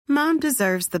Mom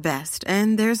deserves the best,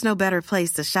 and there's no better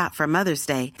place to shop for Mother's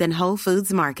Day than Whole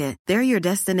Foods Market. They're your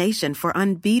destination for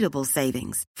unbeatable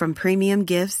savings, from premium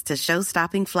gifts to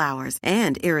show-stopping flowers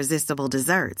and irresistible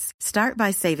desserts. Start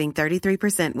by saving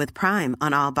 33% with Prime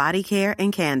on all body care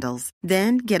and candles.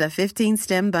 Then get a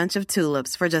 15-stem bunch of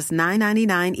tulips for just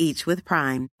 $9.99 each with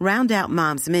Prime. Round out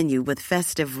Mom's menu with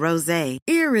festive rosé,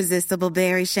 irresistible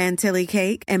berry chantilly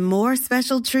cake, and more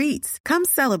special treats. Come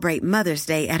celebrate Mother's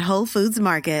Day at Whole Foods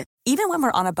Market. Even when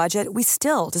we're on a budget, we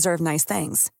still deserve nice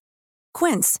things.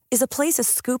 Quince is a place to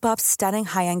scoop up stunning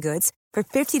high-end goods for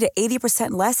 50 to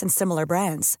 80% less than similar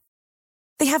brands.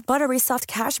 They have buttery soft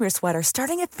cashmere sweaters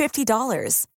starting at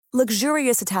 $50,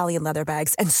 luxurious Italian leather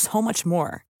bags, and so much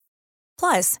more.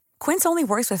 Plus, Quince only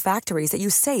works with factories that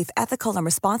use safe, ethical, and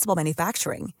responsible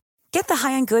manufacturing. Get the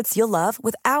high-end goods you'll love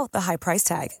without the high price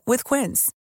tag with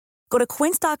Quince. Go to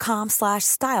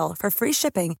quince.com/style for free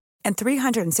shipping and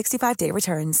 365-day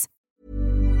returns.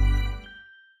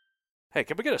 Hey,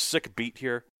 can we get a sick beat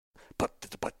here? I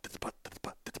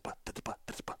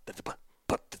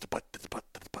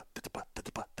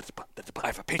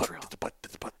have a Patreon.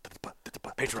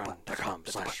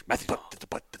 Patreon.com/Matthew.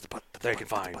 There you can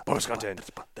find bonus content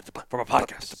from a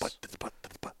podcast.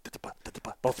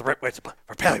 Both the right ways for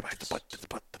paleobites.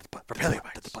 For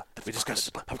paleobites, we discuss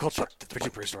pop culture, fiction,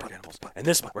 prehistoric animals. And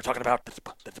this month, we're talking about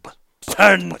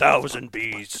 10,000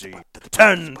 BC.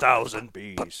 10,000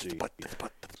 BC.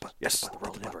 Yes, the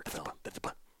Roland Emmerich film.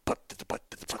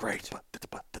 It's great.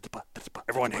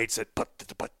 Everyone hates it, but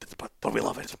we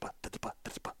love it. It's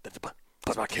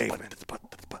about cavemen,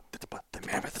 the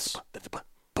mammoths,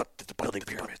 building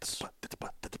pyramids.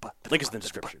 Link is in the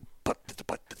description.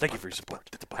 Thank you for your support.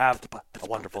 Have a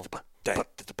wonderful day.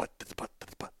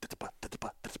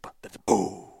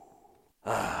 Ooh.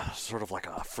 Sort of like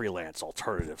a freelance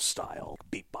alternative style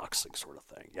beatboxing sort of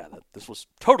thing. Yeah, this was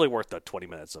totally worth the 20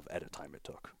 minutes of edit time it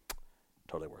took.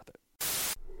 Totally worth it.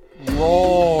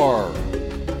 Roar,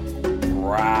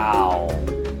 growl,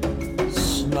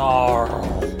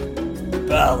 snarl,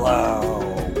 bellow.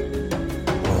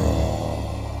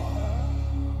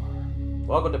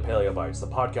 Welcome to Paleobites, the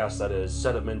podcast that is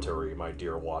sedimentary, my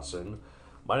dear Watson.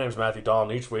 My name is Matthew Dahl,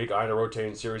 and each week I and a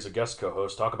rotating series of guest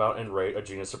co-hosts talk about and rate a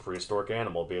genus of prehistoric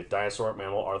animal, be it dinosaur,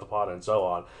 mammal, arthropod, and so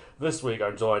on. This week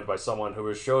I'm joined by someone who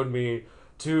has showed me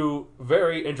two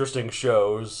very interesting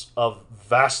shows of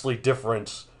vastly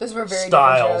different Those were very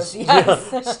styles. different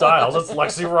shows, yes. Yeah, styles. It's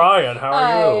Lexi Ryan. How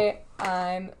are you?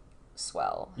 I'm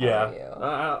swell. How Yeah. are you?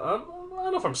 I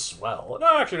don't know if I'm swell.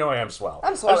 No, actually, no, I am swell.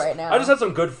 I'm swell right now. I just had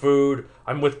some good food.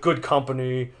 I'm with good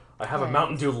company. I have a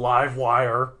Mountain Dew Live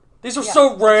Wire. These are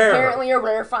so rare. Apparently a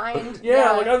rare find.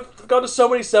 Yeah, like I've gone to so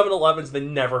many 7-Elevens, they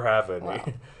never have any. Wow.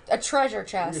 A treasure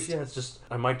chest. Yeah, it's just,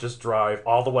 I might just drive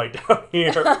all the way down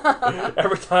here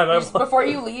every time I want. Before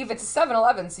you leave, it's a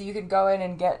 7-Eleven, so you could go in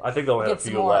and get. I think they'll have a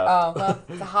some few more. left. Oh, well,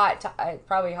 it's a hot. It's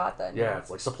probably hot then. Yeah,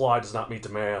 it's like supply does not meet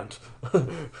demand.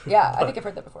 Yeah, I think I've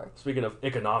heard that before. Speaking of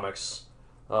economics,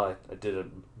 I did a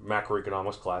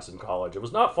macroeconomics class in college. It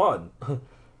was not fun. It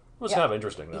was kind of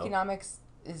interesting, though. Economics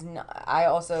is not. I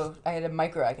had a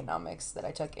microeconomics that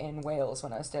I took in Wales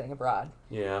when I was studying abroad.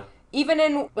 Yeah. Even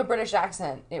in a British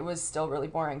accent, it was still really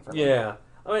boring for me. Yeah.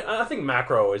 I mean, I think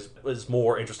macro is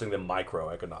more interesting than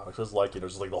microeconomics. It's like,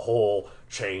 just like the whole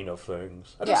chain of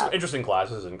things. I did some interesting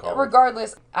classes in college.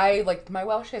 Regardless, I liked my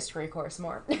Welsh history course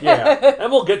more. Yeah,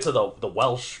 and we'll get to the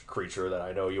Welsh creature that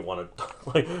I know you want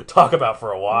to talk about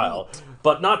for a while.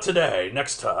 But not today,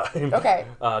 next time. Okay.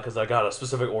 Because I got a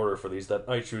specific order for these that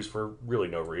I choose for really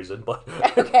no reason. But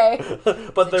okay.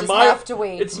 But so they're have to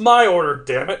wait. It's my order,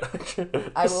 damn it.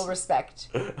 I will respect.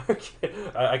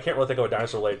 I can't really think of a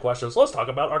dinosaur-related question, so let's talk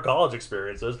about our college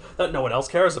experiences that no one else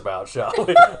cares about, shall we?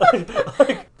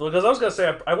 Because I was going to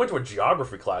say, I went to a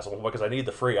geography class because I need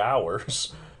the free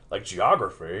hours. Like,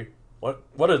 geography?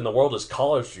 What in the world is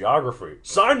college geography?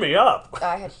 Sign me up!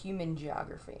 I had human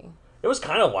geography. It was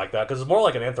kind of like that, because it's more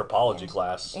like an anthropology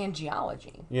class. And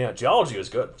geology. Yeah, geology is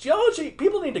good. Geology,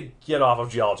 people need to get off of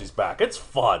geology's back. It's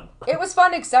fun. It was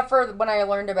fun, except for when I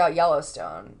learned about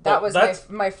Yellowstone. That was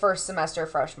my first semester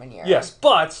freshman year. Yes,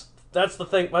 but that's the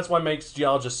thing. That's what makes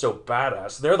geologists so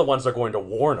badass. They're the ones that are going to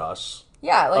warn us.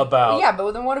 Yeah, about.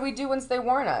 But then what do we do once they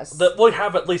warn us? We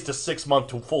have at least a 6-month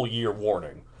to full year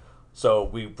warning. So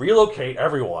we relocate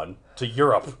everyone to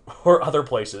Europe or other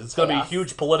places. It's going to be a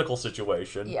huge political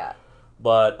situation. Yeah.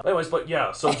 But anyways,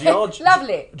 so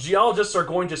geologists are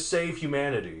going to save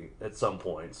humanity at some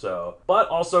point. So, but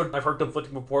also I've heard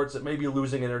conflicting reports that maybe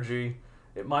losing energy,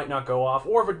 it might not go off,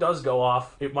 or if it does go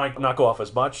off, it might not go off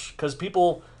as much because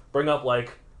people bring up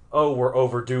like, oh, we're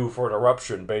overdue for an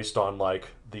eruption based on like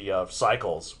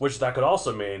cycles, which that could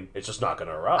also mean it's just not going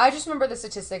to erupt. I just remember the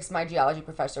statistics my geology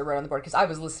professor wrote on the board because I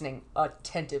was listening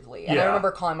attentively. And I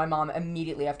remember calling my mom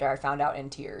immediately after I found out in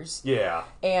tears. Yeah.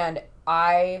 And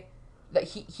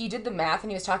he did the math,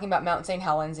 and he was talking about Mount St.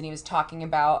 Helens, and he was talking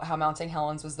about how Mount St.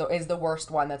 Helens is the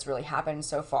worst one that's really happened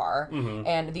so far,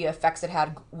 and the effects it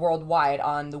had worldwide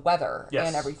on the weather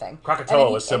and everything.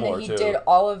 Krakatoa was similar, and he did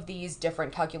all of these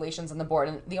different calculations on the board,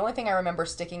 and the only thing I remember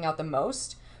sticking out the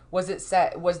most was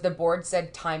the board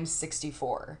said times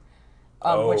 64.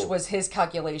 Which was his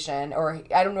calculation, or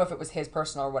I don't know if it was his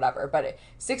personal or whatever, but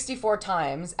 64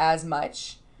 times as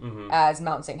much as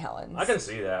Mount St. Helens. I can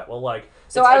see that. Well, like...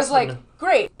 So I was like,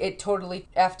 great. It totally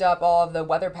effed up all of the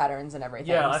weather patterns and everything.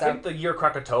 Yeah, I think the year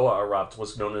Krakatoa erupted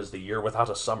was known as the year without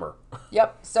a summer.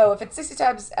 Yep. So if it's 60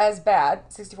 times as bad,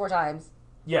 64 times...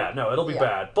 Yeah, no, it'll be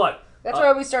bad, but... That's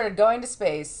why we started going to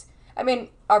space. I mean,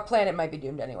 our planet might be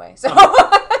doomed anyway, so...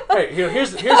 Hey,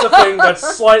 here's the thing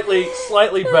that's slightly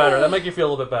better. That make you feel a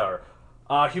little bit better.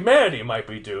 Humanity might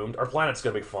be doomed. Our planet's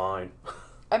gonna be fine.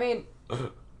 I mean...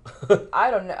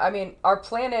 I don't know. I mean, our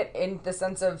planet, in the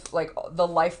sense of, like, the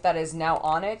life that is now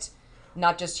on it,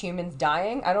 not just humans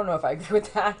dying, I don't know if I agree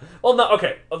with that. Well, no,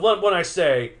 okay. When I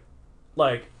say,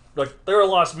 like there are a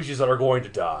lot of species that are going to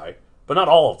die, but not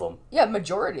all of them. Yeah,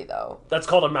 majority, though. That's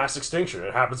called a mass extinction.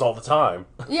 It happens all the time.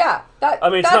 Yeah,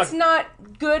 that's not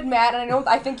good, Matt, and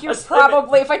I think you're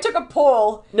probably, if I took a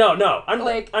poll... No,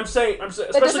 I'm saying...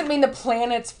 That doesn't mean the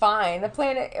planet's fine. The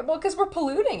planet... Well, because we're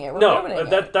polluting it. We're ruining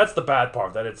it. That's the bad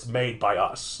part, that it's made by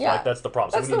us. Yeah. Like, that's the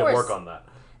problem. So we need to work on that.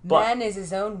 Man is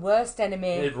his own worst enemy.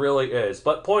 It really is.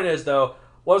 But point is, though,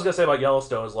 what I was going to say about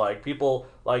Yellowstone is, like, people,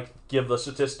 like, give the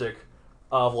statistic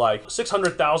of, like,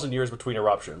 600,000 years between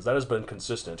eruptions. That has been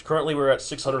consistent. Currently, we're at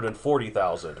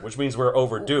 640,000, which means we're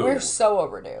overdue. We're so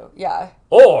overdue, yeah.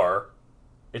 Or,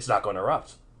 it's not going to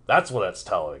erupt. That's what that's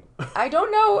telling. I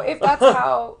don't know if that's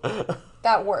how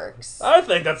that works. I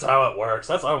think that's how it works.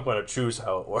 That's how I'm going to choose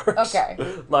how it works. Okay.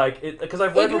 Like, because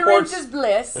I've read Ignorance is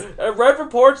bliss. I've read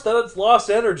reports that it's lost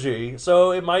energy,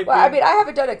 so it might be... I mean, I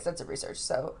haven't done extensive research,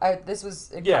 so this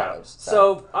was in college.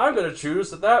 So I'm going to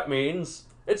choose that means...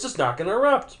 It's just not going to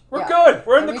erupt. We're good.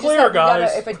 We're in the clear,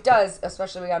 guys. If it does,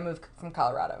 especially we got to move from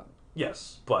Colorado.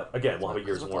 Yes, but again, we'll have a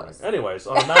year's warning. Anyways,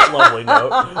 on that lovely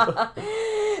note,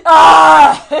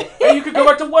 hey, you could go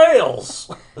back to Wales.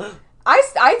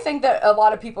 I think that a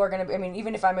lot of people are going to be, I mean,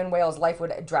 even if I'm in Wales, life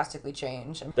would drastically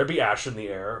change. There'd be ash in the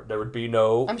air. There would be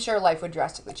no... I'm sure life would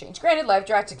drastically change. Granted, life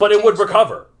drastically But changed. it would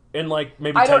recover in, like,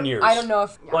 maybe 10 years. I don't know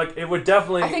if... Like, it would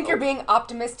definitely... I think you're being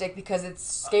optimistic because it's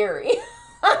scary.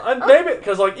 Maybe,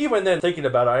 because, like, even then, thinking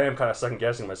about it, I am kind of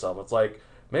second-guessing myself. It's like,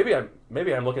 maybe I'm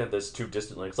looking at this too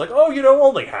distantly. It's like, oh,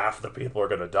 only half the people are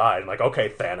going to die. And like, okay,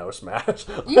 Thanos, Matt.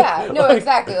 Yeah, no,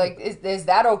 exactly. Like, is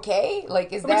that okay?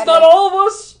 Like, is that... It's not all of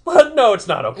us, but no, it's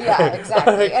not okay. Yeah,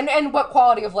 exactly. And what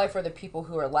quality of life are the people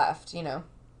who are left,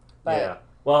 But, yeah.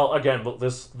 Well, again,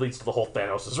 this leads to the whole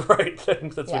Thanos is right thing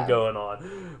that's been going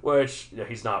on. Which,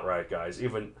 he's not right, guys.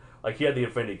 Even... Like, he had the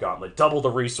Infinity Gauntlet. Double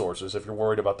the resources if you're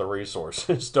worried about the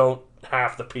resources. Don't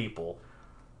half the people.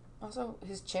 Also,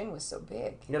 his chin was so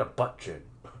big. He had a butt chin.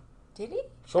 Did he?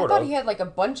 Sort I of. thought he had, like, a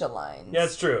bunch of lines. Yeah,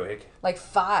 it's true. Like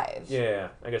 5. Yeah,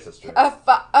 I guess that's true. A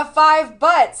 5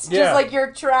 butts. Yeah. Just like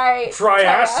your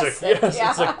Triassic. Yes,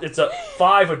 yeah. it's a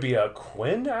 5 would be a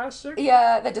quintassic?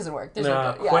 Yeah, that doesn't work.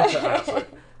 Quintassic.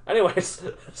 Anyways,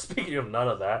 speaking of none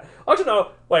of that,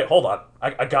 wait, hold on.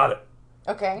 I got it.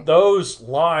 Okay. Those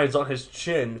lines on his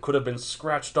chin could have been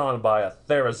scratched on by a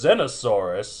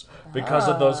Therizinosaurus because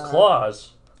of those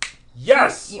claws.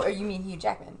 Yes! You mean Hugh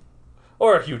Jackman?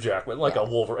 Or a Hugh Jackman, like a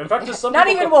Wolverine. In fact, just some Not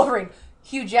people even Wolverine.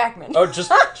 Hugh Jackman. Oh,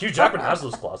 just Hugh Jackman has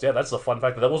those claws. Yeah, that's the fun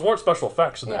fact. Those weren't special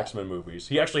effects in the X-Men movies.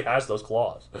 He actually has those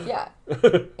claws. Yeah.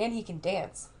 And he can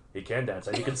dance. He can dance,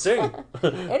 and he can sing.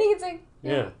 And he can sing.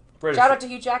 Yeah. Shout out to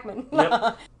Hugh Jackman.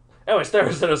 Yep. Anyways,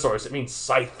 Therizinosaurus, it means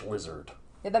scythe lizard.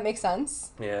 Yeah, that makes sense.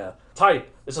 Yeah.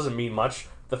 Type, this doesn't mean much.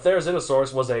 The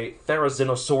Therizinosaurus was a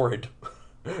Therazinosaurid.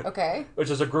 Okay. Which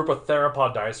is a group of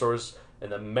theropod dinosaurs in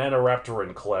the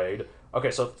Maniraptoran clade. Okay,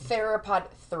 so... Theropod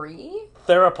 3?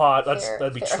 Theropod,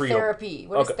 that'd be trio. Therapy.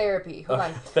 What is therapy? Hold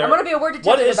on. I'm going to be a word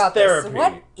detective about therapy? this.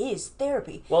 What is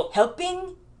therapy? Well,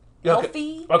 helping?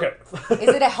 Healthy? Okay. Is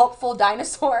it a helpful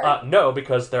dinosaur? No,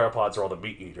 because theropods are all the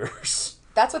meat eaters.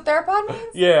 That's what theropod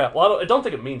means? Yeah, well, I don't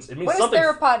think it means what something. What does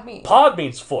theropod mean? Pod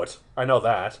means foot. I know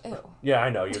that. Ew. Yeah, I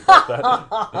know you'd like that.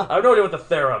 I have no idea what the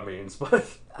thera means, but...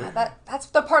 that's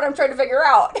the part I'm trying to figure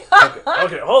out.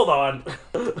 okay, hold on.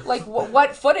 Like,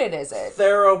 what footed is it?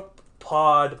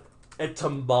 Theropod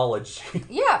etymology.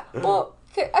 Yeah, well,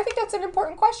 I think that's an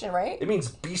important question, right? It means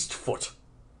beast foot.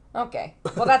 Okay.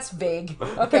 Well, that's vague.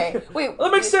 Okay. Wait. Well,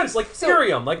 that makes sense. Like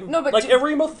therium. Like, no, but like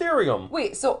Eremotherium.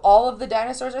 Wait, so all of the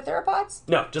dinosaurs are theropods?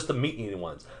 No, just the meat-eating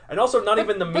ones. And also not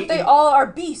even the meat-eating... But they all are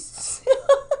beasts.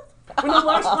 In the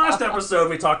last episode,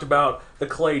 we talked about the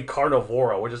clade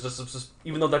Carnivora, which is just,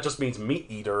 even though that just means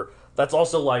meat-eater, that's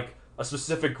also, like, a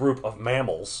specific group of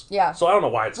mammals. Yeah. So I don't know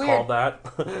why it's called that.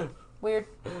 Weird.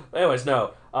 Anyways,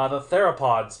 no. The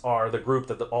theropods are the group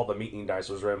that all the meat-eating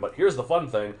dinosaurs are in, but here's the fun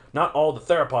thing. Not all the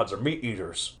theropods are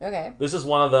meat-eaters. Okay. This is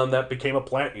one of them that became a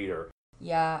plant-eater.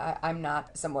 Yeah, I'm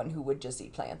not someone who would just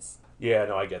eat plants. Yeah,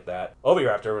 no, I get that.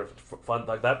 Oviraptor, fun,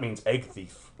 like, that means egg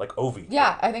thief, like Ovi.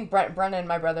 Yeah, I think Brennan,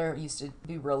 my brother, used to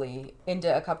be really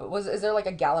into a couple... Is there, like,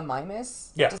 a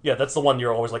Gallimimus? Yeah, that's the one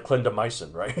you're always like,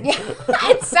 clindamycin, right? Yeah,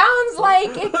 it sounds like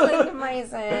it,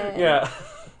 clindamycin. Yeah.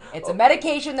 It's a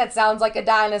medication that sounds like a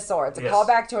dinosaur. It's a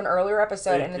callback to an earlier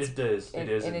episode, and it is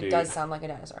indeed. it does sound like a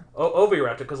dinosaur.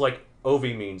 Oviraptor, because like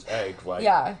ovi means egg, like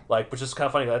Yeah. like, which is kind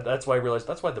of funny. That's why I realized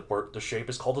that's why the shape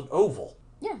is called an oval.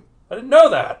 Yeah. I didn't know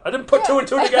that. I didn't put two and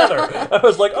two together. I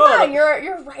was like, Come on, you're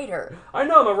a writer. I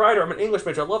know I'm a writer. I'm an English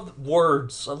major. I love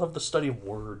words. I love the study of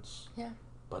words. Yeah.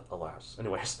 But alas,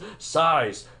 anyways,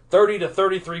 size 30 to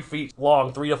 33 feet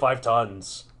long, 3 to 5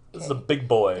 tons. This is a big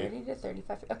boy. 30 to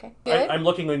 35. Okay, good. I'm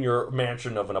looking in your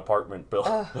mansion of an apartment, Bill.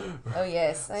 Oh,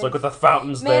 yes. It's like with the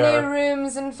fountains many there.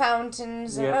 rooms and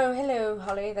fountains. Yeah. Oh, hello,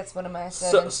 Holly. That's one of my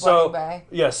servants So walking by.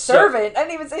 yes, Servant? I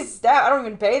didn't even say staff. I don't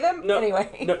even pay them. No,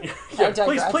 anyway. no, yeah,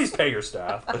 please pay your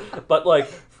staff. But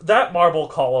like that marble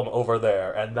column over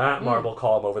there and that marble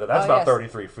column over there, that's about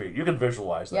 33 feet. You can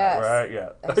visualize that, Yes. right? Yeah.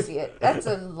 I see it. That's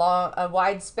a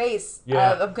wide space.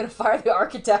 Yeah. I'm gonna fire the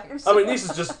architect. I mean, these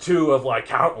is just two of like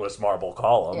countless marble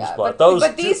columns, yeah,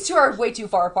 but these two are way too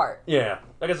far apart. Yeah,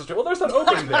 I guess it's true. Well, there's that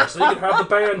opening there, so you can have the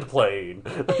band playing.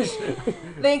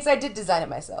 Thanks, I did design it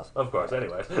myself. Of course.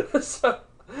 Anyways, so,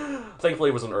 thankfully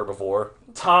it was an herbivore.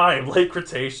 Time, late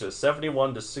Cretaceous,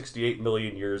 71 to 68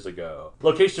 million years ago.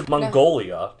 Location,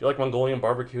 Mongolia. Do you like Mongolian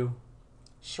barbecue?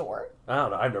 Sure. I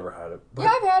don't know. I've never had it.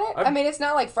 Yeah, I've had it. I mean, it's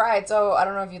not like fried, so I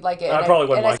don't know if you'd like it. I probably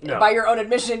wouldn't like it. No. By your own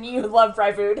admission, you love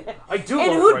fried food. I do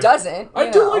and love who fried doesn't? I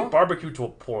do like barbecue to a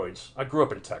point. I grew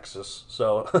up in Texas,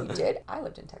 so... You did? I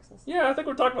lived in Texas. Yeah, I think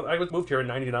we're talking about... I moved here in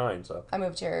 99, so... I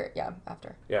moved here,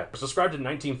 after. Yeah. It was described in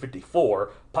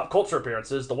 1954. Pop culture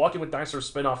appearances. The Walking with Dinosaurs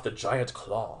spin-off, The Giant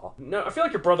Claw. Now, I feel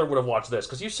like your brother would have watched this,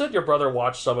 because you said your brother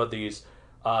watched some of these...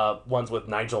 ones with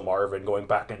Nigel Marven going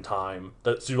back in time,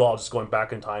 the zoologist going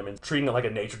back in time and treating it like a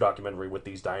nature documentary with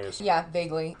these dinosaurs. Yeah,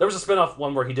 vaguely. There was a spin-off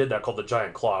one where he did that called The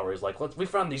Giant Claw, where he's like, we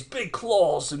found these big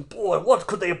claws, and boy, what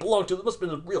could they have belonged to? It must have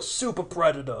been a real super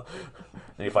predator.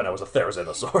 And you find out it was a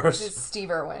Therizinosaurus. It's Steve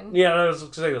Irwin. Yeah, I was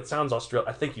saying that sounds Australian.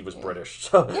 I think he was British.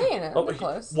 So. Yeah, they're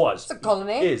close. Was. It's a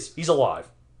colony. He's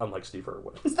alive, unlike Steve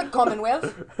Irwin. It's the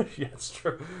Commonwealth. Yeah, it's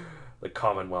true. The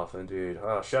Commonwealth, indeed.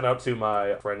 Shout out to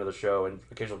my friend of the show and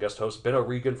occasional guest host, Ben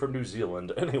O'Regan from New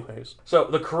Zealand. Anyways. So,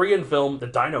 the Korean film, The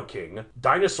Dino King,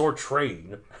 Dinosaur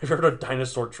Train. Have you heard of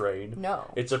Dinosaur Train?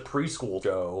 No. It's a preschool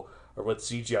show with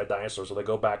CGI dinosaurs, so they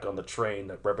go back on the train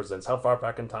that represents how far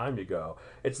back in time you go.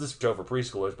 It's this show for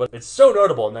preschoolers, but it's so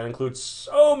notable, and that includes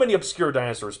so many obscure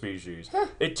dinosaur species.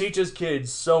 It teaches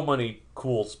kids so many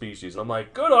cool species. I'm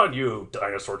like, good on you,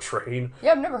 Dinosaur Train.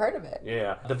 Yeah, I've never heard of it.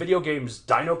 Yeah. The video games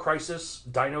Dino Crisis,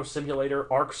 Dino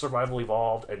Simulator, Ark Survival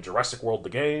Evolved, and Jurassic World the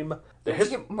Game. You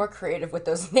get more creative with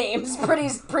those names.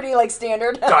 Pretty like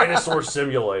standard. Dinosaur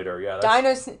Simulator, yeah.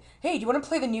 Hey, do you want to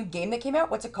play the new game that came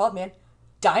out? What's it called, man?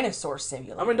 Dinosaur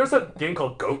Simulator. I mean, there's a game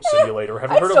called Goat Simulator.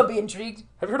 I'd still be intrigued.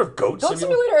 Have you heard of Goat Simulator?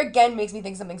 Goat Simulator, again, makes me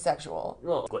think something sexual.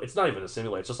 Well, it's not even a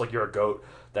simulator. It's just like you're a goat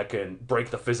that can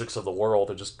break the physics of the world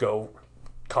and just go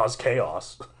cause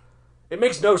chaos. It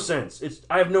makes no sense.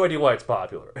 I have no idea why it's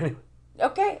popular. Anyway.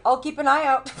 Okay, I'll keep an eye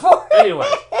out for it. Anyway.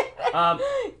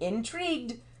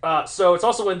 Intrigued. So it's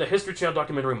also in the History Channel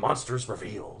documentary Monsters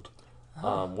Revealed.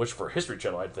 Which for History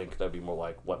Channel, I'd think that'd be more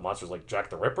like, what, monsters like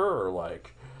Jack the Ripper or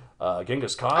like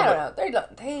Genghis Khan? I don't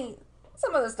know.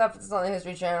 Some of the stuff that's on the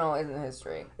History Channel isn't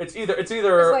history. It's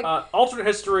either like, alternate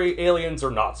history, aliens,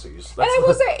 or Nazis. And I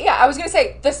will say, I was going to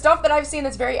say, the stuff that I've seen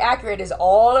that's very accurate is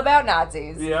all about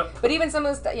Nazis. Yep. But even some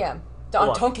of the stuff,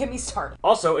 don't get me started.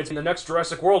 Also, it's in the next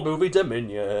Jurassic World movie,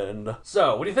 Dominion.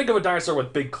 So, when you think of a dinosaur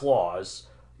with big claws,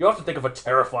 you often think of a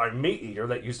terrifying meat-eater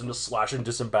that used them to slash and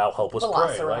disembowel helpless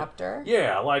prey.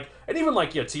 Velociraptor. Like, and even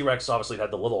T-Rex obviously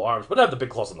had the little arms, but it had the big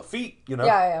claws on the feet, you know?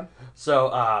 Yeah.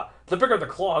 So, the bigger the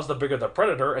claws, the bigger the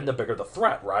predator, and the bigger the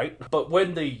threat, right? But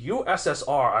when the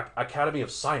USSR Academy of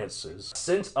Sciences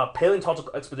sent a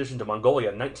paleontological expedition to Mongolia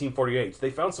in 1948, they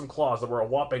found some claws that were a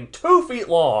whopping 2 feet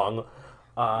long.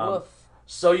 Woof.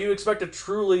 So you expect a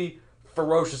truly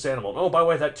ferocious animal. Oh, by the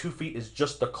way, that 2 feet is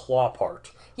just the claw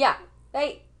part. Yeah.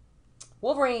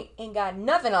 Wolverine ain't got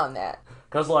nothing on that.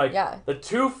 Because, like, the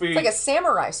 2 feet... It's like a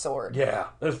samurai sword. Yeah.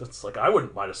 It's like, I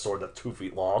wouldn't mind a sword that's 2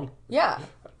 feet long. Yeah.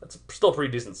 That's still a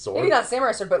pretty decent sword. Maybe not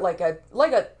samurai sword, but like a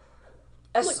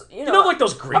you know, like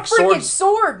those Greek swords? A freaking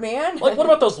sword, man. Like, what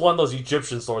about those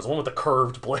Egyptian swords? The one with the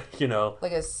curved blade, you know?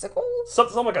 Like a sickle?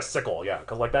 Something like a sickle, yeah.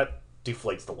 Because, like, that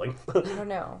deflates the length. I don't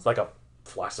know. It's like a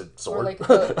flaccid sword.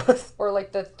 Or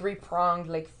like the 3-pronged,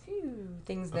 like,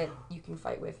 things that you can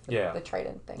fight with. The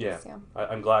trident things. Yeah.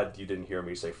 I'm glad you didn't hear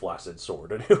me say flaccid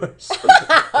sword anyways.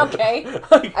 Okay.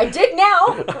 I did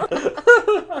now.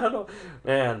 I don't know.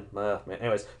 Man.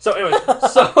 Anyways.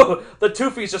 So the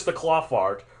 2 feet is just the claw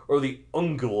part, or the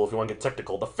ungul, if you want to get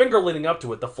technical. The finger leading up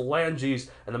to it, the phalanges,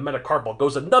 and the metacarpal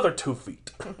goes another 2 feet.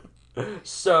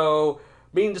 So,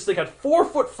 meaning this thing had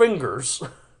 4-foot fingers.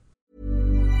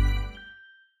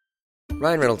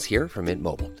 Ryan Reynolds here from Mint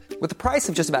Mobile. With the price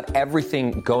of just about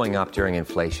everything going up during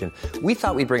inflation, we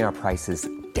thought we'd bring our prices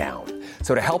down.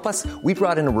 So to help us, we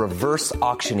brought in a reverse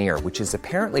auctioneer, which is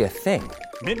apparently a thing.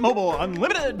 Mint Mobile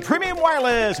Unlimited Premium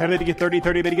Wireless. How to get 30,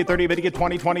 30, bit to get 30, bit to get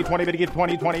 20, 20, 20, bit to get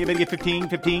 20, 20, bit to get 15,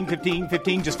 15, 15,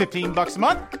 15, just $15 a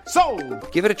month?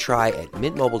 Sold! Give it a try at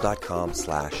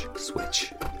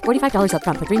mintmobile.com/switch. $45 up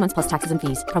front for 3 months plus taxes and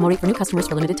fees. Promo rate for new customers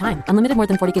for limited time. Unlimited more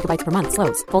than 40 gigabytes per month.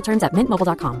 Slows full terms at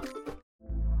mintmobile.com.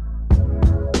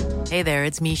 Hey there,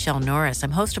 it's Michelle Norris.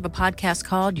 I'm host of a podcast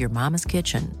called Your Mama's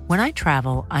Kitchen. When I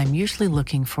travel, I'm usually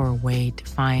looking for a way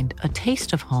to find a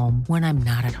taste of home when I'm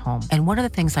not at home. And one of the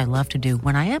things I love to do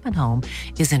when I am at home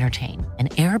is entertain.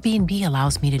 And Airbnb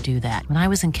allows me to do that. When I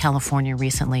was in California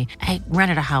recently, I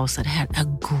rented a house that had a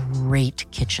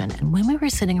great kitchen. And when we were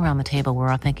sitting around the table,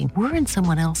 we're all thinking, we're in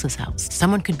someone else's house.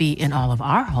 Someone could be in all of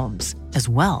our homes as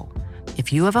well.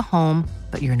 If you have a home,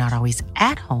 but you're not always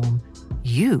at home,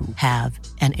 you have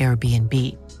an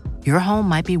Airbnb. Your home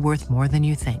might be worth more than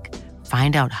you think.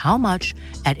 Find out how much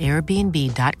at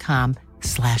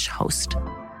airbnb.com/host.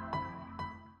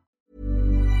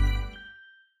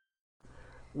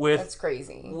 That's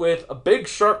crazy. With a big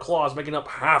sharp claws making up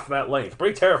half that length.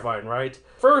 Pretty terrifying, right?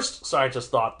 First, scientists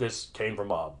thought this came from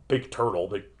a big turtle,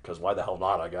 because why the hell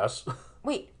not, I guess.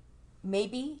 Wait,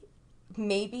 maybe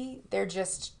they're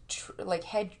just like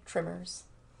head trimmers.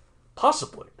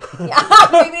 Possibly. Yeah,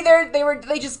 maybe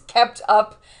they just kept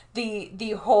up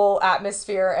the whole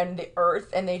atmosphere and the earth,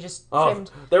 and they just trimmed.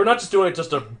 They were not just doing it just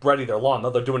to ready their lawn. No,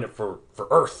 they're doing it for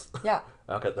Earth. Yeah.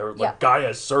 Okay, they're like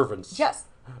Gaia's servants. Yes.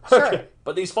 Sure. Okay.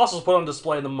 But these fossils put on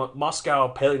display in the Moscow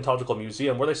Paleontological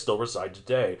Museum, where they still reside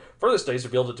today. Further studies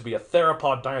revealed it to be a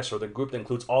theropod dinosaur, the group that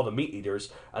includes all the meat eaters,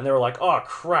 and they were like, oh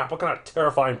crap, what kind of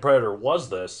terrifying predator was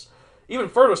this? Even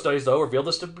further studies, though, revealed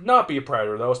this to not be a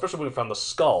predator, though, especially when we found the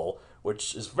skull,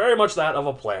 which is very much that of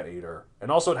a plant eater. And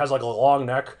also it has like a long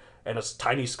neck and a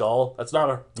tiny skull. That's not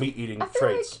a meat-eating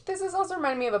traits. Like this is also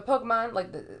reminding me of a Pokemon,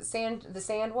 like the sand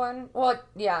one. Well,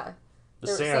 yeah. The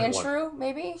sand shrew,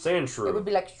 maybe? Sand shrew. It would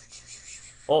be like...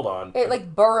 Hold on. It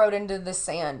like burrowed into the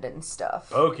sand and stuff.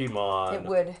 Pokemon. It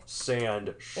would...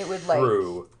 Sand It would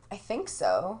shrew. I think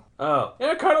so. Oh,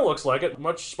 yeah, it kind of looks like it.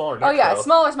 Much smaller neck, oh yeah, though.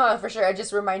 smaller for sure. I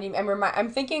just reminding. I'm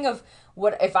thinking of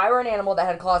what if I were an animal that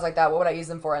had claws like that. What would I use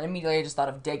them for? And immediately I just thought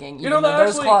of digging. Even though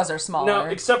those claws are smaller. No,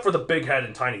 except for the big head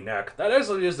and tiny neck. That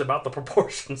actually is about the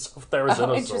proportions of Therizinosaurus.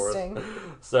 Oh, interesting.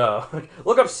 So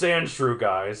look up sand shrew,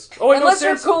 guys. Oh, wait, unless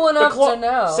you're cool enough to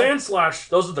know. Sand slash.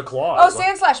 Those are the claws. Oh,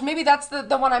 sand slash. Maybe that's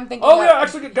the one I'm thinking. Oh yeah,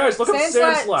 actually, guys, look up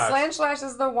sand slash. Sand slash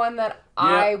is the one that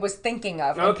I was thinking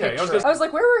of. Okay, I was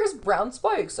like, where were his brown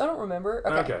spikes? I don't remember.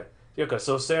 Okay. Yeah, okay,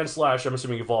 so sand slash, I'm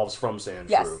assuming, evolves from sand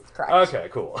shrew. Yes, correct. Okay,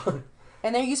 cool.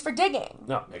 And they're used for digging.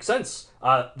 No, makes sense.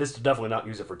 This would definitely not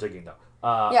use it for digging, though.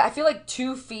 Yeah, I feel like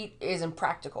 2 feet is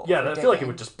impractical. Yeah, I feel like it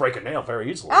would just break a nail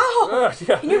very easily. Ow!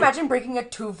 Yeah. Can you imagine breaking a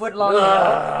 2-foot long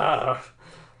nail?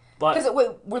 Because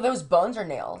were those bones or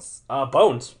nails?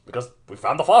 Bones, because we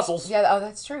found the fossils. Yeah,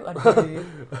 that's true.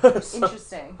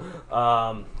 Interesting.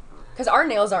 Because our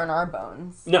nails aren't our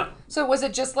bones. No. So was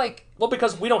it just like... Well,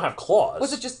 because we don't have claws.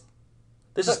 Was it just...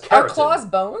 This is keratin. Are claws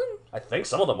bone? I think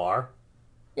some of them are.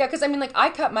 Yeah, because I mean, like, I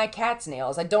cut my cat's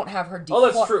nails. I don't have her declawed. Oh,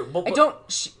 that's true. But, I don't...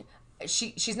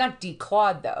 She's not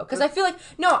declawed, though. Because I feel like...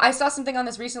 No, I saw something on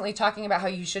this recently talking about how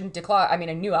you shouldn't declaw. I mean,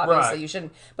 I knew, obviously, you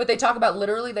shouldn't. But they talk about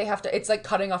literally they have to... It's like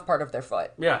cutting off part of their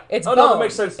foot. Yeah. It's bone. No, that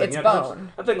makes sense then. It's yeah,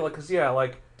 bone. I'm thinking, like, because, yeah,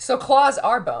 like... So claws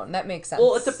are bone. That makes sense.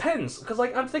 Well, it depends. Because,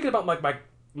 like, I'm thinking about, like,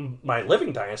 my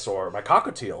living dinosaur, my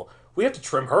cockatiel. We have to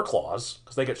trim her claws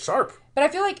because they get sharp. But I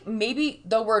feel like maybe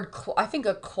the word I think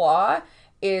a claw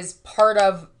is part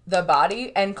of the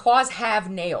body, and claws have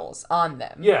nails on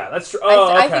them. Yeah, that's true. Oh,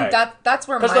 I okay. think that's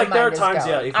where my like, mind there are is times,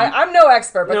 going. yeah, I'm no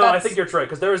expert, but I think you're right,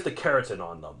 because there is the keratin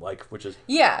on them, like, which is...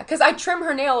 Yeah, because I trim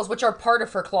her nails, which are part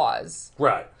of her claws.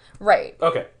 Right. Right.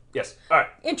 Okay. Yes. All right.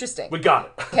 Interesting. We got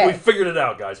it. Okay. We figured it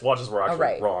out, guys. Watch us, we're actually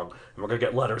right. wrong. And we're going to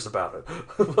get letters about it.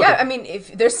 Yeah, I mean,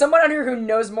 if there's someone out here who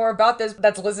knows more about this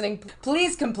that's listening,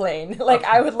 please complain. Like,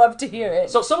 I would love to hear it.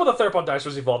 So some of the theropod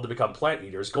dinosaurs evolved to become plant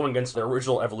eaters, going against their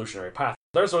original evolutionary path.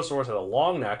 Therosaurus had a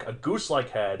long neck, a goose-like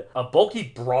head, a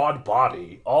bulky, broad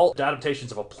body, all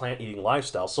adaptations of a plant-eating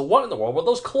lifestyle. So what in the world were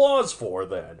those claws for,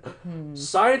 then?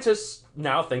 Scientists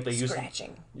now think they use...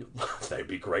 Scratching. They'd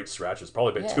be great scratches.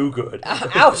 Probably a bit too good.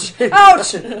 Ouch!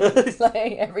 Ouch! It's like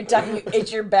every time you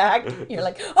itch your back, you're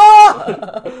like,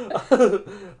 oh!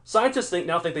 Scientists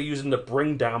now think they use them to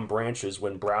bring down branches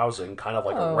when browsing, kind of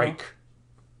like a rake.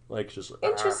 Like, just...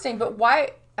 Interesting, but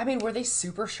why... I mean, were they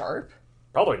super sharp?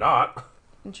 Probably not.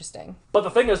 Interesting. But the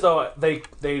thing is, though, they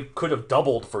could have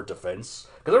doubled for defense.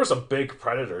 Because there were some big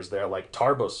predators there, like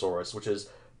Tarbosaurus, which is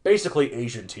basically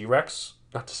Asian T-Rex.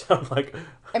 Not to sound like...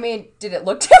 I mean, did it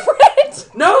look different?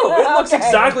 No, it looks Okay.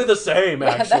 exactly the same,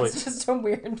 actually. That's just a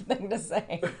weird thing to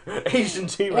say. Asian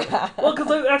T-Rex. Yeah. Well, because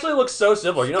it actually looks so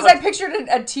similar. You know, because I pictured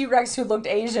a T-Rex who looked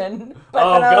Asian. But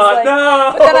oh, then I God, was like,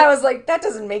 no! But then I was like, that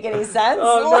doesn't make any sense.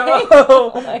 Oh,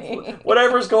 no! Like...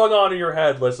 Whatever's going on in your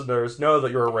head, listeners, know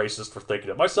that you're a racist for thinking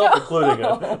it. Myself including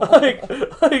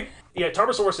it. Yeah,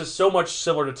 Tarbosaurus is so much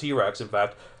similar to T-Rex, in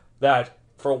fact, that...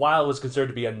 For a while, it was considered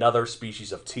to be another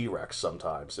species of T-Rex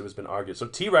sometimes. It has been argued. So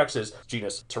T-Rex is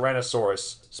genus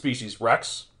Tyrannosaurus, species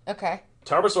Rex. Okay.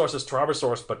 Tarbosaurus is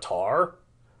Tarbosaurus batar.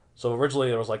 So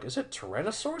originally it was like, is it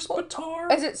Tyrannosaurus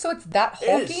batar? Is it, so it's that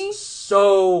hulky? It is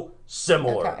so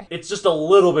similar. Okay. It's just a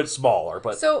little bit smaller.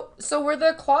 But So were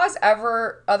the claws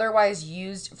ever otherwise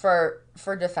used for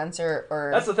defense or...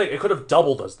 That's the thing. It could have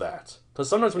doubled as that. Because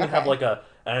sometimes when you have like a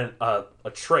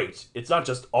trait, it's not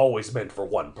just always meant for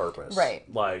one purpose. Right.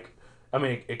 Like, I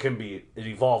mean, it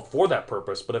evolved for that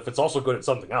purpose, but if it's also good at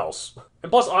something else. And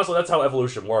plus, honestly, that's how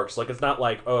evolution works. Like, it's not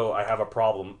like, oh, I have a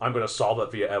problem, I'm going to solve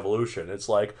it via evolution. It's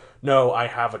like, no, I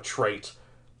have a trait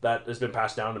that has been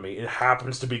passed down to me. It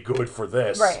happens to be good for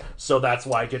this. Right. So that's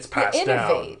why it gets passed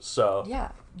down. So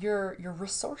yeah, you're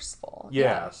resourceful.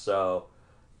 Yeah, so...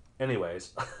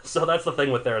 Anyways, so that's the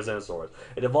thing with Therizinosaurus.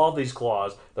 It evolved these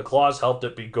claws. The claws helped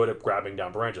it be good at grabbing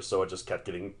down branches, so it just kept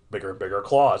getting bigger and bigger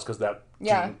claws because that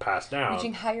gene passed down.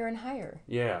 Reaching higher and higher.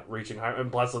 Yeah, reaching higher.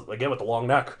 And plus, again, with the long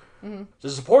neck. Mm-hmm. To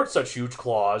support such huge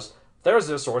claws,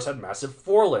 Therizinosaurus had massive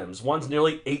forelimbs. One's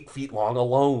nearly 8 feet long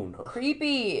alone.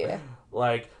 Creepy.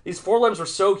 Like, these forelimbs were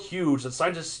so huge that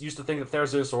scientists used to think that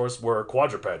Therizinosaurus were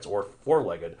quadrupeds or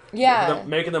four-legged. Yeah.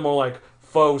 Making them more like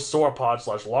faux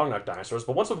sauropod/long-necked dinosaurs,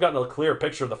 but once we've gotten a clear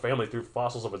picture of the family through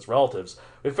fossils of its relatives,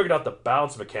 we figured out the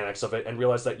balance mechanics of it and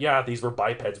realized that, yeah, these were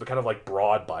bipeds, but kind of like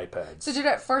broad bipeds. So did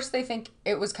at first they think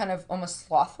it was kind of almost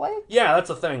sloth-like? Yeah, that's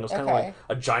the thing. It was kind of like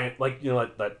a giant, like, you know,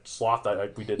 like that sloth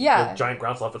that we did, the giant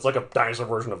ground sloth. It's like a dinosaur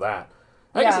version of that.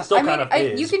 I guess it still kind of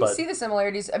is. You can see the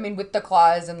similarities, I mean, with the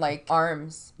claws and, like,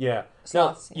 arms. Yeah.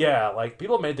 Sloths. Yeah, like,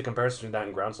 people made the comparison between that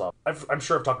and ground sloth. I'm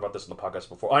sure I've talked about this in the podcast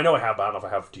before. I know I have, but I don't know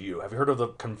if I have to you. Have you heard of the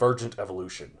convergent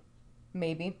evolution?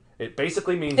 Maybe. It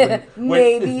basically means...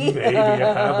 Maybe.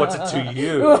 What's it to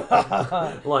you?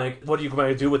 Like, what are you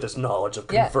going to do with this knowledge of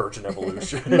convergent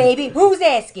evolution? Maybe. Who's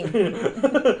asking?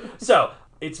 So,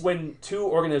 it's when two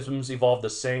organisms evolve the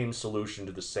same solution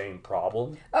to the same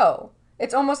problem. Oh.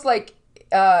 It's almost like...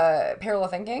 parallel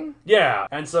thinking? Yeah,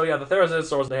 and so yeah, the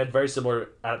Therizinosaurs, they had very similar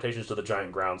adaptations to the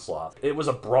giant ground sloth. It was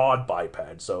a broad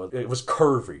biped, so it was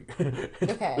curvy.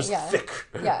 Okay, it was thick.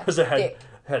 Yeah, because it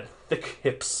had thick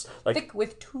hips. Like, thick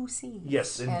with 2 C's.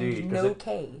 Yes, indeed. And no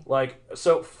K. Like,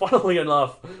 so funnily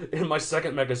enough, in my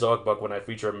second Megazoic book, when I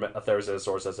feature a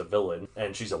Therizinosaurus as a villain,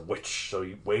 and she's a witch, so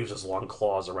he waves his long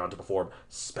claws around to perform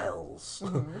spells.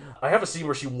 Mm-hmm. I have a scene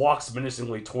where she walks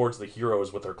menacingly towards the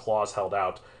heroes with her claws held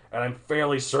out, and I'm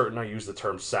fairly certain I use the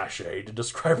term sachet to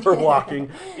describe her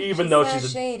walking, even though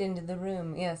she's sashayed into the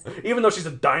room, yes. Even though she's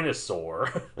a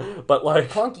dinosaur, but like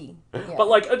clunky. Yeah. But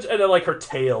like, and then like her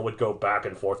tail would go back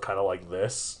and forth, kind of like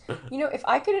this. You know, if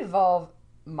I could evolve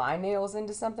my nails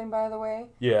into something, by the way,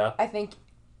 yeah, I think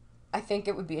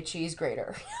it would be a cheese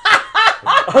grater.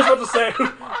 I was about to say,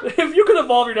 if you could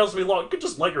evolve your nails to be long, you could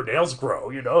just let your nails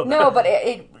grow, you know? No, but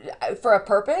it for a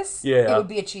purpose, it would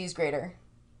be a cheese grater.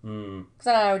 Because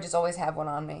then I would just always have one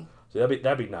on me. So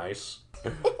that'd be nice.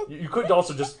 You could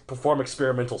also just perform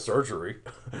experimental surgery.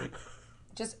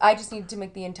 I just need to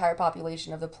make the entire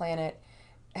population of the planet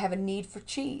have a need for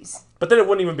cheese. But then it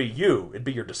wouldn't even be you; it'd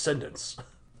be your descendants.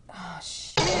 Oh,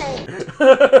 shit.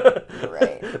 You're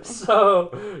right.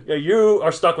 So, yeah, you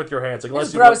are stuck with your hands.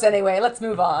 It's gross anyway. Let's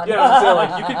move on. Yeah, so,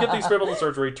 like, you could get these people in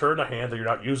surgery, turn a hand that you're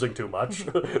not using too much.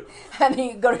 And then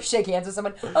you go to shake hands with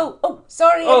someone. Oh,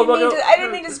 sorry, I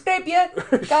didn't mean to scrape you.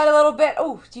 Got a little bit.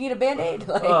 Oh, do you need a Band-Aid?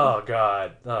 Like, oh,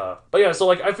 God. But yeah, so,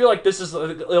 like, I feel like this is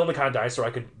the only kind of dinosaur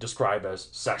I could describe as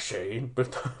sashaying,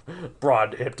 with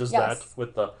broad-hipped as that,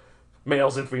 with the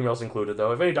males and females included,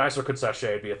 though. If any dinosaur could sashay,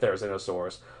 it'd be a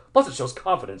Therizinosaurus. Plus, it shows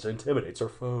confidence and intimidates her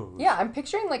foes. Yeah, I'm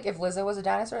picturing, like, if Lizzo was a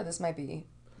dinosaur, this might be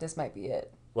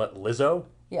it. What, Lizzo?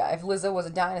 Yeah, if Lizzo was a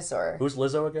dinosaur. Who's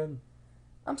Lizzo again?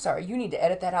 I'm sorry, you need to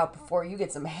edit that out before you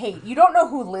get some hate. You don't know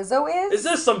who Lizzo is? Is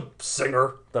this some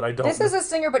singer that I don't This is a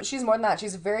singer, but she's more than that.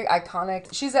 She's very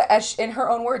iconic. She's, in her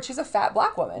own words, she's a fat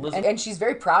black woman. And she's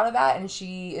very proud of that, and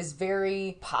she is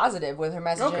very positive with her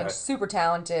messaging. Okay. Super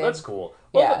talented. That's cool.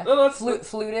 Well, yeah.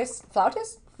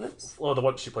 Flautist? Oh, the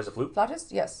one she plays a flute?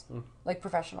 Flautist? Yes. Like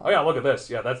professional. Oh, yeah, look at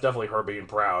this. Yeah, that's definitely her being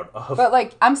proud of... But,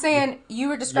 like, I'm saying, you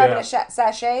were describing a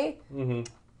sachet.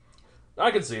 Mm-hmm. I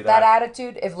can see that. That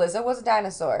attitude, if Lizzo was a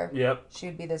dinosaur, yep, she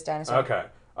would be this dinosaur. Okay.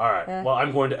 All right. Well,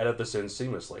 I'm going to edit this in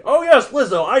seamlessly. Oh, yes,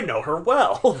 Lizzo. I know her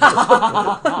well.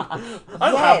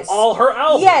 I have all her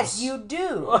albums. Yes, you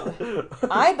do.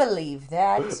 I believe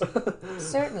that.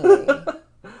 Certainly.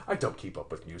 I don't keep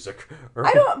up with music.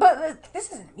 I don't, but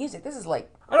this isn't music. This is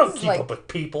like... I don't keep up with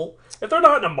people. If they're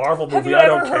not in a Marvel movie, I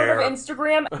don't care. Have you ever heard of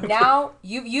Instagram? Now,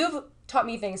 you've taught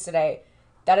me things today.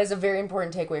 That is a very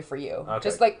important takeaway for you. Okay.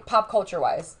 Just like pop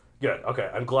culture-wise. Good. Okay.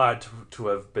 I'm glad to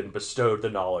have been bestowed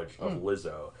the knowledge of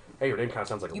Lizzo. Hey, your name kind of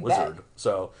sounds like a lizard. Bet.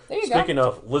 So, speaking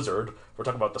of lizard, we're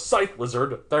talking about the scythe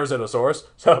lizard, Therizinosaurus.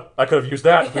 So, I could have used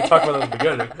that if we talked about it at the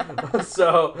beginning.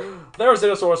 So,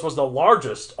 Therizinosaurus was the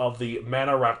largest of the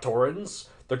Maniraptorans,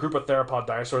 the group of theropod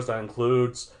dinosaurs that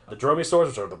includes the Dromaeosaurs,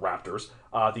 which are the raptors,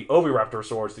 the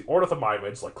Oviraptorosaurs, the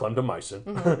Ornithomimids, like Clemdomycin.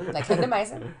 Like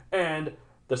Clemdomycin. And...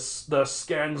 the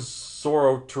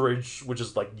Scansoroturige, which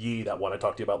is like that one I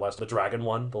talked to you about last, the dragon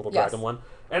one, the little dragon one,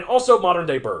 and also modern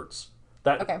day birds.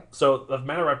 So the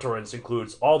Maniraptorans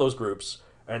includes all those groups,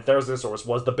 and Therizinosaurus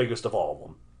was the biggest of all of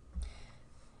them.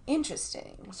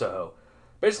 Interesting. So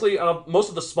basically, most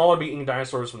of the smaller meat-eating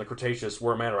dinosaurs from the Cretaceous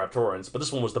were Maniraptorans, but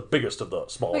this one was the biggest of the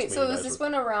smallest. Wait, so was this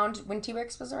one around when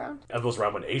T-Rex was around? It was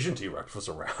around when Asian T-Rex was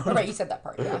around. Oh, right, you said that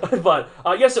part, yeah. But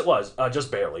yes, it was,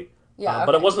 just barely. Yeah, okay.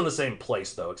 But it wasn't in the same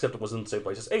place, though, except it was in the same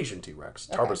place as Asian T-Rex,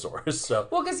 Tarbosaurus. So.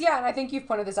 Well, because, and I think you've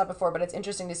pointed this out before, but it's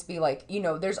interesting to be like,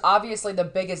 there's obviously the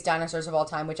biggest dinosaurs of all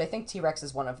time, which I think T-Rex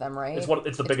is one of them, right?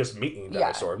 It's the biggest meat-eating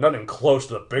dinosaur. Nothing close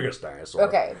to the biggest dinosaur.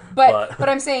 Okay, but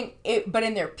I'm saying, but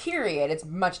in their period, it's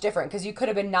much different, because you could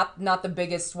have been not the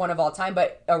biggest one of all time,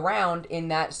 but around in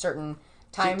that certain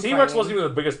time frame. T-Rex wasn't even the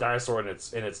biggest dinosaur in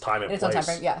its time and place. Own time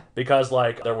frame, yeah. Because,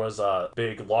 like, there was a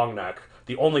big long neck,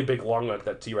 the only big long neck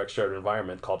that T-Rex shared an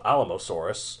environment called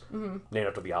Alamosaurus, named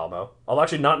after the Alamo.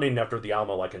 Actually, not named after the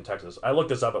Alamo like in Texas. I looked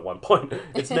this up at one point.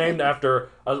 It's named after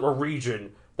a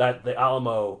region that the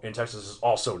Alamo in Texas is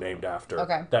also named after.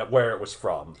 Okay. That where it was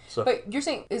from. So, but you're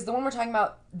saying, is the one we're talking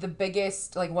about the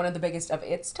biggest, like one of the biggest of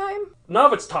its time? Not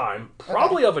of its time.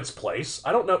 Probably of its place.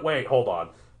 I don't know. Wait, hold on.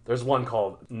 There's one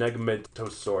called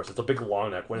Negmatosaurus. It's a big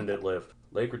long neck. When did it live?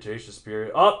 Late Cretaceous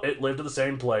period. Oh, it lived in the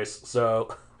same place.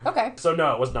 So... Okay. So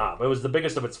no, it was not. It was the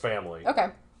biggest of its family. Okay.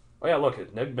 Oh yeah, look,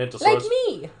 Negmatosaurus. Like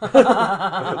me.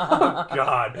 Oh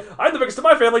God, I'm the biggest of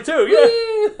my family too. Yeah.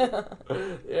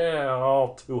 Yeah,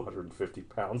 all 250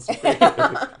 pounds.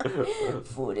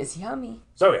 Food is yummy.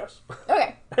 So yes.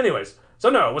 Okay. Anyways,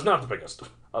 so no, it was not the biggest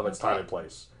of its time and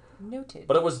place. Noted.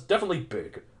 But it was definitely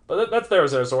big. But that's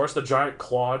Therizinosaurus, the giant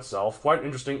claw itself. Quite an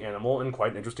interesting animal and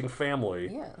quite an interesting family.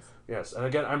 Yes. Yes, and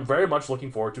again, I'm very much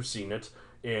looking forward to seeing it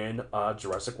in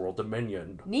Jurassic World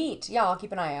Dominion. Neat. Yeah, I'll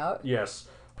keep an eye out. Yes.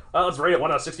 Let's rate it 1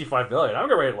 out of 65 million. I'm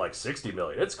going to rate it like 60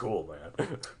 million. It's cool,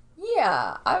 man.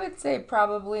 Yeah, I would say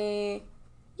probably...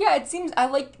 Yeah, it seems... I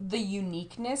like the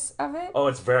uniqueness of it. Oh,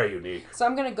 it's very unique. So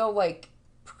I'm going to go like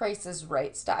Price is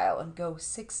Right style and go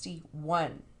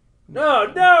 61.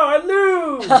 No, I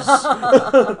lose!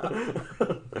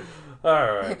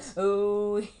 All right.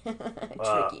 Oh,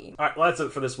 tricky. All right, well, that's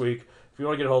it for this week. If you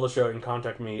want to get a hold of the show, you can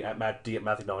contact me at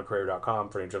mattd@matthewdonaldcreator.com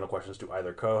for any general questions to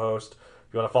either co-host.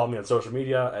 If you want to follow me on social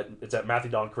media, it's at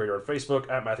Matthew Donald Creator on Facebook,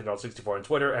 at Matthew Donald 64 on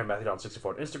Twitter, and Matthew Donald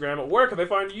 64 on Instagram. Where can they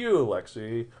find you,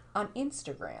 Lexi? On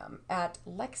Instagram at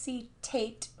Lexi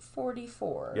Tate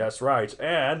 44. Yes, right.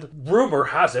 And rumor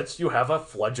has it you have a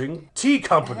fledgling tea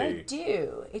company. I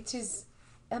do. It is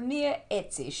a mere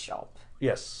Etsy shop.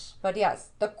 Yes. But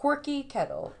yes, The Quirky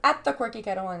Kettle. At The Quirky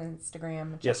Kettle on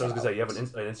Instagram. Yes, I was going to say, you have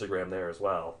an Instagram there as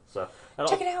well. So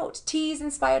check it out. Teas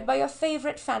inspired by your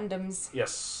favorite fandoms.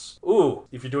 Yes. Ooh,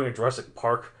 if you're doing a Jurassic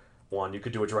Park one, you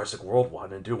could do a Jurassic World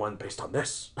one and do one based on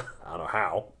this. I don't know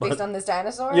how. Based on this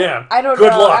dinosaur? Yeah. I don't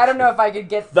Good know. luck. I don't know if I could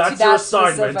get That's to that your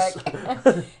assignment.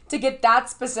 specific. To get that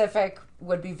specific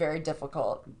would be very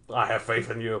difficult. I have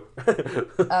faith in you.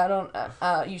 I don't.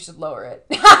 You should lower it.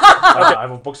 I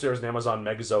have a book series on Amazon,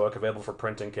 Megazoic, available for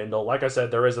print and Kindle. Like I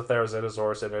said, there is a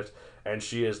Therizinosaurus in it, and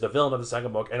she is the villain of the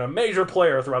second book and a major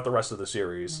player throughout the rest of the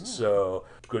series. So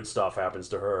good stuff happens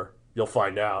to her. You'll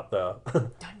find out, though.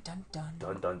 Dun, dun, dun.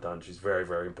 Dun, dun, dun. She's very,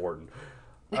 very important.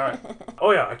 All right.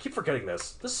 Oh, yeah, I keep forgetting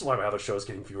this. This is why my other show is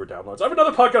getting fewer downloads. I have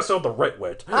another podcast called The Rit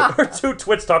Wit, where two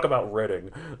twits talk about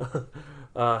writting.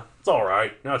 It's all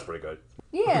right. No, it's pretty good.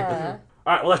 Yeah.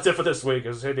 All right, well, that's it for this week.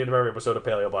 This is the end of every episode of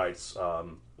Paleo Bites.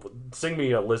 Sing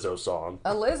me a Lizzo song.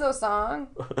 A Lizzo song?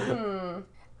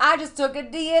 I just took a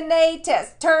DNA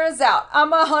test. Turns out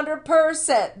I'm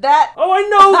 100% that. Oh, I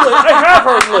know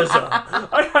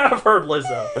I have heard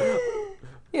Lizzo.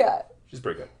 Yeah. She's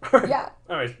pretty good. Yeah.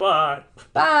 All right, bye.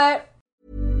 Bye.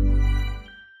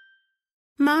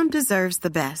 Mom deserves the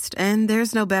best, and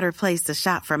there's no better place to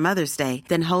shop for Mother's Day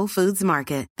than Whole Foods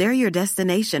Market. They're your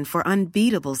destination for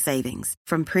unbeatable savings,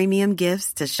 from premium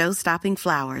gifts to show-stopping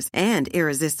flowers and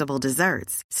irresistible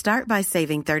desserts. Start by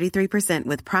saving 33%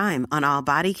 with Prime on all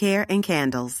body care and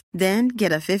candles. Then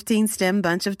get a 15-stem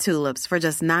bunch of tulips for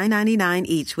just $9.99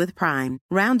 each with Prime.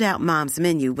 Round out Mom's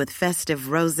menu with festive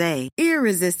rosé,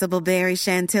 irresistible berry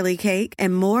chantilly cake,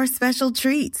 and more special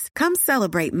treats. Come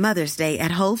celebrate Mother's Day at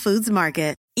Whole Foods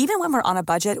Market. Even when we're on a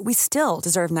budget, we still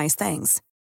deserve nice things.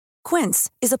 Quince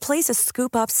is a place to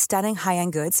scoop up stunning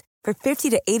high-end goods for 50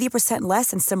 to 80%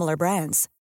 less than similar brands.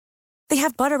 They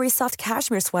have buttery soft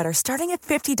cashmere sweaters starting at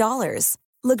 $50,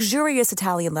 luxurious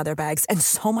Italian leather bags, and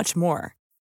so much more.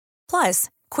 Plus,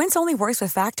 Quince only works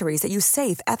with factories that use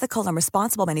safe, ethical, and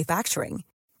responsible manufacturing.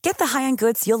 Get the high-end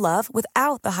goods you'll love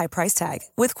without the high price tag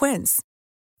with Quince.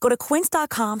 Go to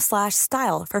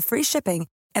quince.com/style for free shipping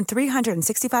and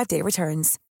 365-day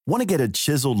returns. Want to get a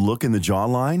chiseled look in the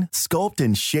jawline? Sculpt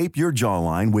and shape your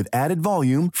jawline with added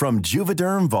volume from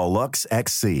Juvederm Volux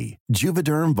XC.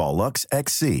 Juvederm Volux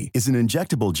XC is an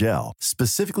injectable gel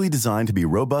specifically designed to be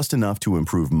robust enough to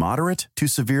improve moderate to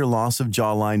severe loss of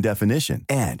jawline definition.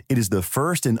 And it is the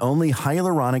first and only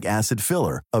hyaluronic acid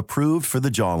filler approved for the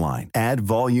jawline. Add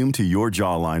volume to your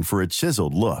jawline for a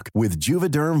chiseled look with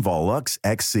Juvederm Volux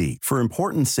XC. For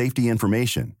important safety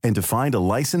information and to find a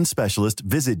licensed specialist,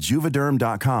 visit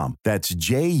Juvederm.com. That's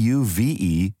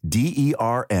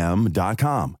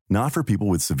Juvederm.com. Not for people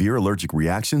with severe allergic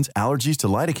reactions, allergies to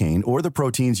lidocaine, or the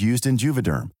proteins used in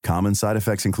Juvederm. Common side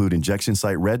effects include injection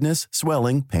site redness,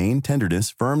 swelling, pain,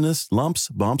 tenderness, firmness, lumps,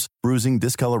 bumps, bruising,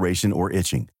 discoloration, or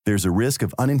itching. There's a risk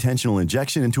of unintentional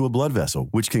injection into a blood vessel,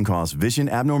 which can cause vision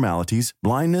abnormalities,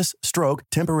 blindness, stroke,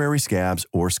 temporary scabs,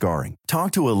 or scarring.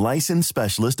 Talk to a licensed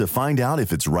specialist to find out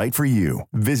if it's right for you.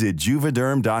 Visit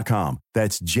Juvederm.com.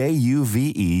 That's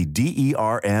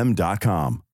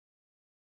Juvederm.com.